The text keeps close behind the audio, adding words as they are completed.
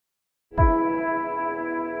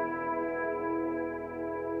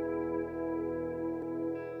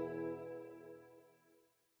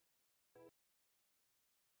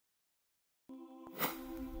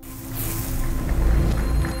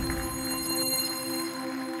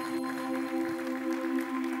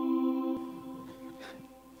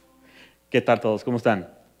¿Qué tal todos? ¿Cómo están?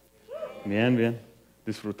 Bien, bien.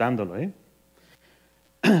 Disfrutándolo, ¿eh?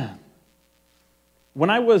 When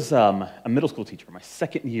I was a middle school teacher, my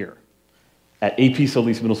second year at AP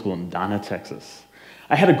Solis Middle School in Donna, Texas,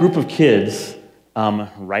 I had a group of kids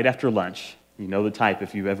right after lunch. You know the type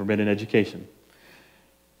if you've ever been in education.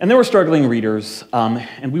 And they were struggling readers,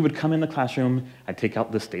 and we would come in the classroom, I'd take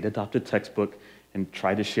out the state-adopted textbook and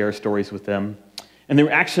try to share stories with them. And their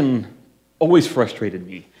reaction always frustrated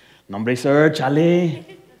me. Nombre, sir, chale.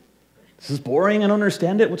 This is boring, I don't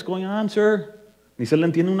understand it. What's going on, sir? Ni se le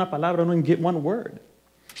entiende una palabra, I don't even get one word.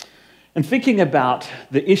 And thinking about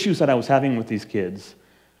the issues that I was having with these kids,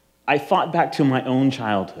 I thought back to my own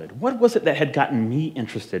childhood. What was it that had gotten me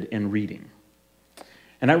interested in reading?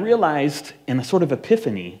 And I realized in a sort of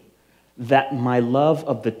epiphany that my love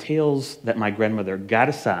of the tales that my grandmother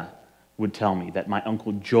Garza would tell me, that my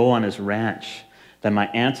Uncle Joe on his ranch, that my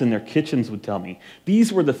aunts in their kitchens would tell me,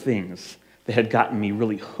 these were the things that had gotten me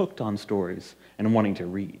really hooked on stories and wanting to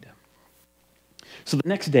read. So the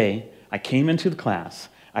next day, I came into the class,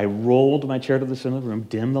 I rolled my chair to the center of the room,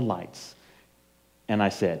 dimmed the lights, and I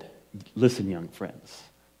said, listen, young friends,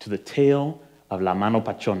 to the tale of La Mano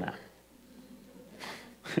Pachona.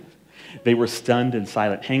 They were stunned and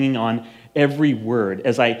silent, hanging on every word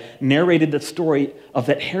as I narrated the story of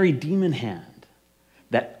that hairy demon hand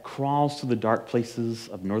that crawls through the dark places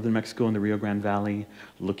of northern Mexico and the Rio Grande Valley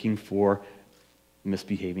looking for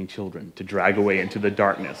misbehaving children to drag away into the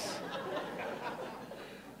darkness.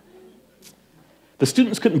 The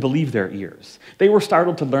students couldn't believe their ears. They were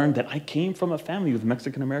startled to learn that I came from a family with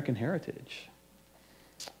Mexican-American heritage,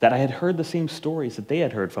 that I had heard the same stories that they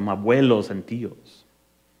had heard from abuelos and tíos.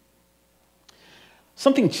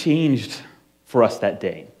 Something changed for us that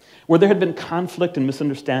day. Where there had been conflict and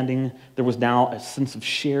misunderstanding, there was now a sense of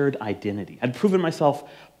shared identity. I'd proven myself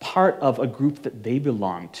part of a group that they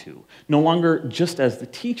belonged to, no longer just as the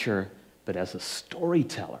teacher, but as a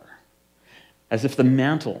storyteller, as if the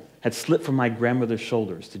mantle had slipped from my grandmother's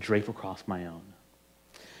shoulders to drape across my own.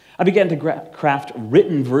 I began to craft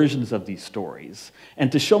written versions of these stories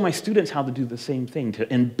and to show my students how to do the same thing, to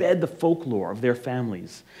embed the folklore of their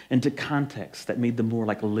families into contexts that made them more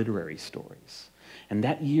like literary stories. And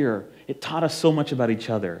that year, it taught us so much about each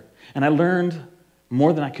other. And I learned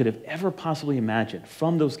more than I could have ever possibly imagined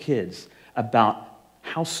from those kids about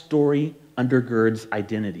how story undergirds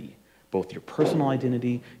identity, both your personal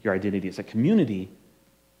identity, your identity as a community,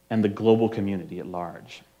 and the global community at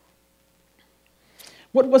large.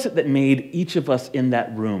 What was it that made each of us in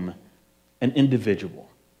that room an individual?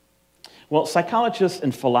 Well, psychologists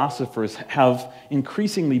and philosophers have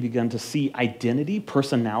increasingly begun to see identity,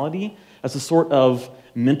 personality, as a sort of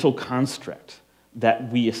mental construct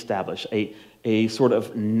that we establish, a sort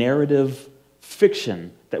of narrative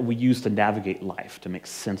fiction that we use to navigate life, to make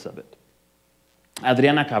sense of it.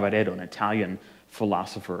 Adriana Cavarero, an Italian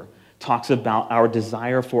philosopher, talks about our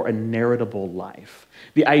desire for a narratable life.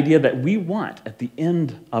 The idea that we want, at the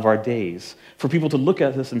end of our days, for people to look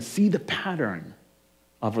at us and see the pattern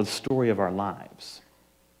of the story of our lives.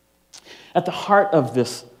 At the heart of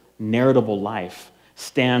this narratable life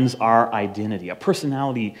stands our identity, a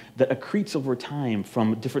personality that accretes over time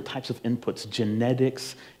from different types of inputs,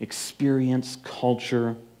 genetics, experience,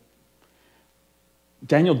 culture.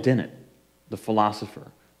 Daniel Dennett, the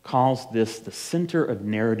philosopher, calls this the center of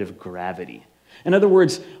narrative gravity. In other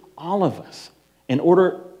words, all of us, in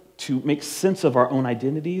order to make sense of our own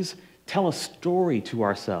identities, tell a story to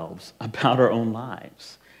ourselves about our own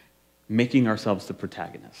lives, making ourselves the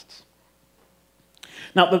protagonists.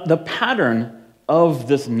 Now, the pattern of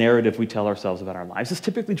this narrative we tell ourselves about our lives is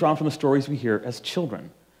typically drawn from the stories we hear as children,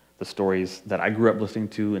 the stories that I grew up listening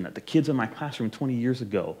to and that the kids in my classroom 20 years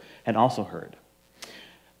ago had also heard.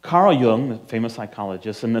 Carl Jung, the famous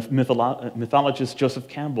psychologist, and the mythologist Joseph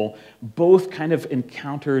Campbell both kind of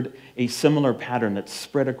encountered a similar pattern that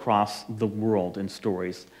spread across the world in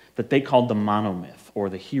stories that they called the monomyth, or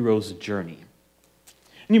the hero's journey.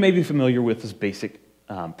 And you may be familiar with this basic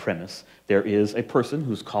premise. There is a person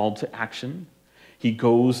who's called to action. He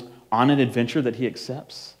goes on an adventure that he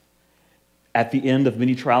accepts. At the end of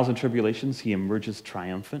many trials and tribulations, he emerges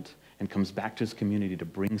triumphant and comes back to his community to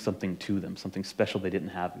bring something to them, something special they didn't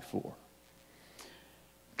have before.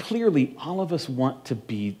 Clearly, all of us want to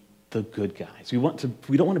be the good guys. We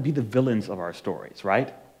don't want to be the villains of our stories,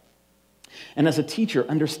 right? And as a teacher,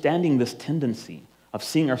 understanding this tendency of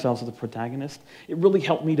seeing ourselves as the protagonist, it really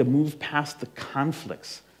helped me to move past the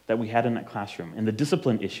conflicts that we had in that classroom and the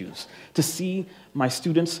discipline issues, to see my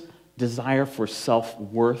students' desire for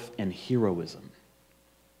self-worth and heroism.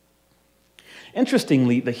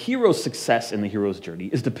 Interestingly, the hero's success in the hero's journey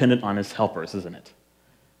is dependent on his helpers, isn't it?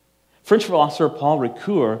 French philosopher Paul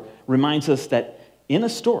Ricoeur reminds us that in a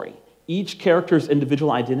story, each character's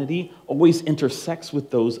individual identity always intersects with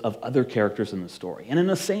those of other characters in the story. And in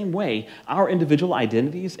the same way, our individual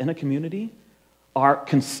identities in a community are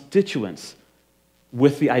constituents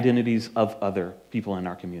with the identities of other people in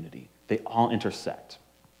our community. They all intersect.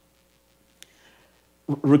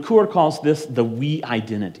 Ricoeur calls this the we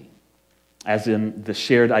identity, as in the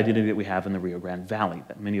shared identity that we have in the Rio Grande Valley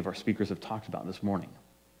that many of our speakers have talked about this morning.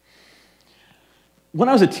 When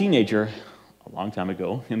I was a teenager, a long time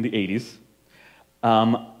ago, in the 80s,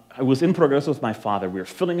 I was in Progreso with my father. We were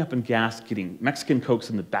filling up in gas, getting Mexican Cokes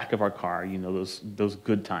in the back of our car, you know, those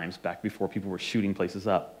good times back before people were shooting places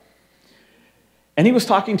up. And he was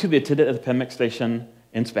talking to the attendant at the Pemex station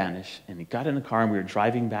in Spanish, and he got in the car and we were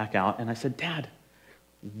driving back out, and I said, "Dad,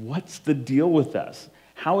 what's the deal with us?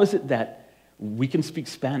 How is it that we can speak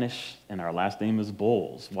Spanish and our last name is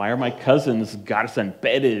Bowles? Why are my cousins Garza and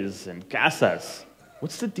Perez and Casas?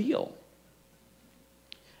 What's the deal?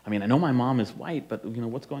 I mean, I know my mom is white, but you know,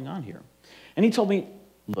 what's going on here?" And he told me,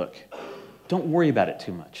 "Look, don't worry about it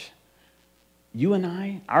too much. You and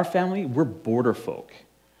I, our family, we're border folk.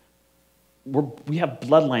 We have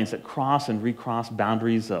bloodlines that cross and recross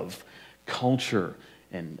boundaries of culture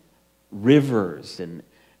and rivers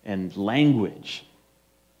and language.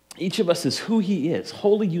 Each of us is who he is,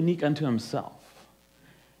 wholly unique unto himself.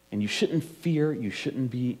 And you shouldn't fear, you shouldn't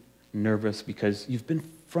be nervous because you've been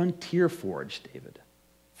frontier forged, David.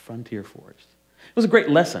 Frontier forged." It was a great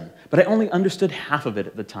lesson, but I only understood half of it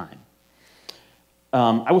at the time.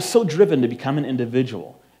 I was so driven to become an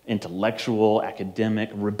individual, intellectual, academic,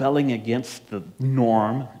 rebelling against the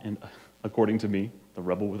norm, and according to me, the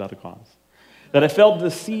rebel without a cause, that I failed to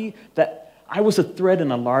see that I was a thread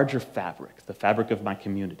in a larger fabric, the fabric of my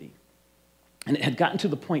community. And it had gotten to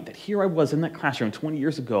the point that here I was in that classroom 20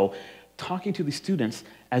 years ago, talking to these students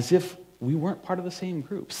as if we weren't part of the same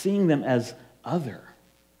group, seeing them as other.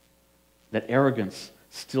 That arrogance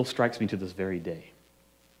still strikes me to this very day.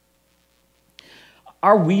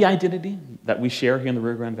 Our we identity that we share here in the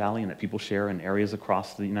Rio Grande Valley and that people share in areas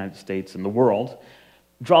across the United States and the world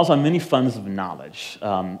draws on many funds of knowledge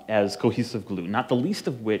as cohesive glue, not the least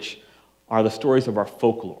of which are the stories of our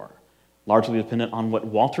folklore, largely dependent on what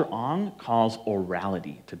Walter Ong calls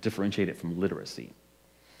orality, to differentiate it from literacy.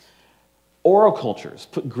 Oral cultures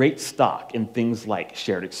put great stock in things like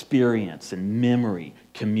shared experience and memory,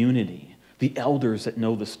 community, the elders that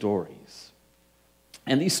know the stories.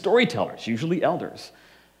 And these storytellers, usually elders,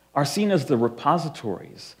 are seen as the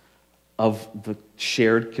repositories of the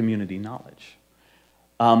shared community knowledge.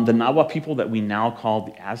 The Nahuatl people that we now call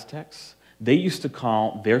the Aztecs, they used to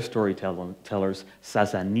call their storytellers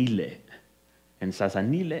Sazanile. And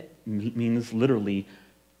Sazanile means literally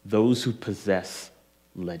those who possess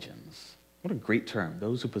legends. What a great term,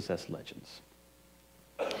 those who possess legends.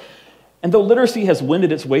 And though literacy has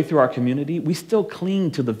wended its way through our community, we still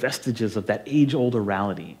cling to the vestiges of that age-old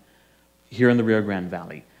orality here in the Rio Grande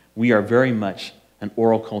Valley. We are very much an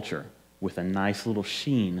oral culture with a nice little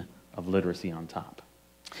sheen of literacy on top.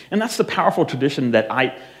 And that's the powerful tradition that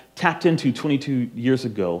I tapped into 22 years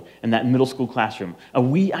ago in that middle school classroom, a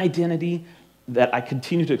we identity that I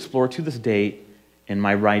continue to explore to this day in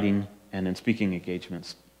my writing and in speaking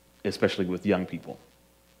engagements, especially with young people.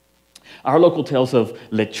 Our local tales of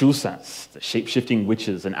lechuzas, the shape-shifting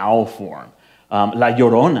witches in owl form, La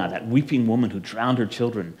Llorona, that weeping woman who drowned her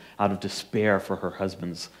children out of despair for her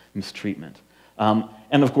husband's mistreatment.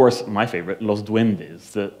 And of course, my favorite, Los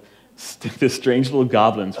Duendes, the strange little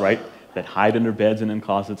goblins, right, that hide under beds and in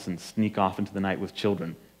closets and sneak off into the night with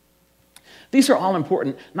children. These are all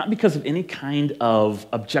important, not because of any kind of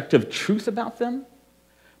objective truth about them,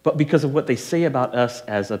 but because of what they say about us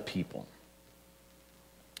as a people.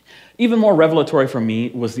 Even more revelatory for me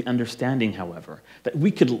was the understanding, however, that we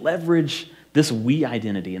could leverage this we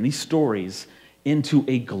identity and these stories into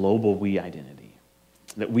a global we identity,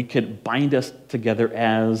 that we could bind us together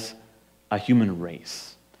as a human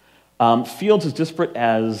race. Fields as disparate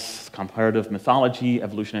as comparative mythology,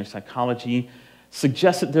 evolutionary psychology,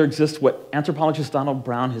 suggest that there exists what anthropologist Donald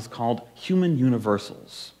Brown has called human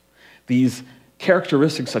universals, these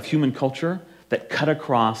characteristics of human culture that cut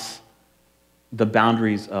across the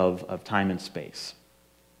boundaries of time and space.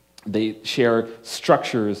 They share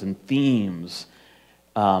structures and themes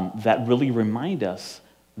that really remind us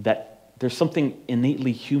that there's something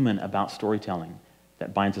innately human about storytelling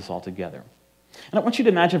that binds us all together. And I want you to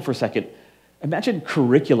imagine for a second, imagine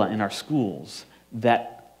curricula in our schools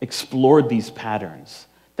that explored these patterns,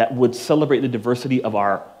 that would celebrate the diversity of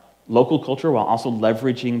our local culture while also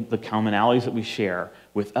leveraging the commonalities that we share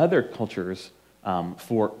with other cultures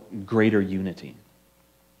for greater unity.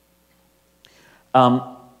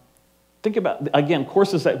 Think about, again,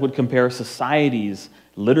 courses that would compare societies,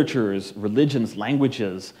 literatures, religions,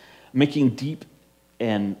 languages, making deep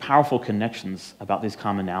and powerful connections about these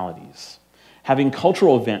commonalities. Having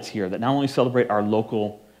cultural events here that not only celebrate our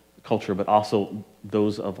local culture, but also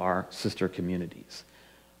those of our sister communities.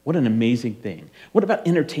 What an amazing thing. What about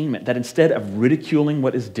entertainment that instead of ridiculing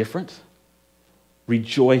what is different,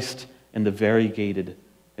 rejoiced in the variegated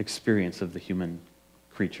experience of the human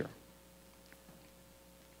creature?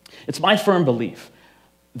 It's my firm belief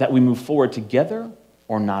that we move forward together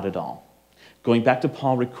or not at all. Going back to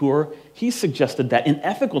Paul Ricoeur, he suggested that in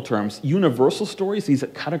ethical terms, universal stories, these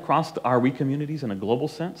that cut across our communities in a global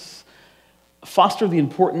sense, foster the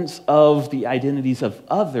importance of the identities of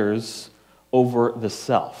others over the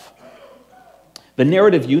self. The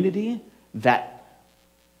narrative unity, that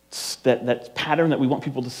pattern that we want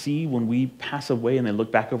people to see when we pass away and they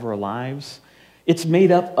look back over our lives, it's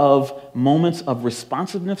made up of moments of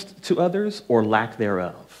responsiveness to others or lack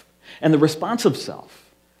thereof. And the responsive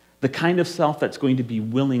self, the kind of self that's going to be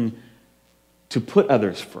willing to put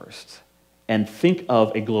others first and think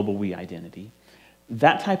of a global we identity,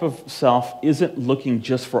 that type of self isn't looking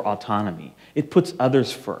just for autonomy. It puts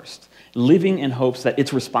others first, living in hopes that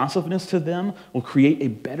its responsiveness to them will create a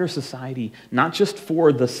better society, not just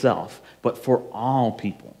for the self, but for all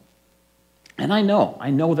people. And I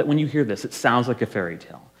know that when you hear this, it sounds like a fairy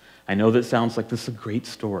tale. I know that it sounds like this is a great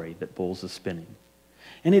story that Bowles is spinning.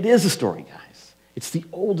 And it is a story, guys. It's the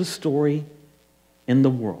oldest story in the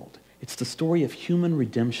world. It's the story of human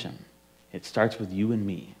redemption. It starts with you and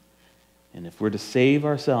me. And if we're to save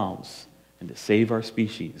ourselves and to save our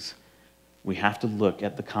species, we have to look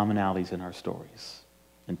at the commonalities in our stories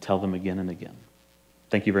and tell them again and again.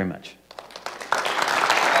 Thank you very much.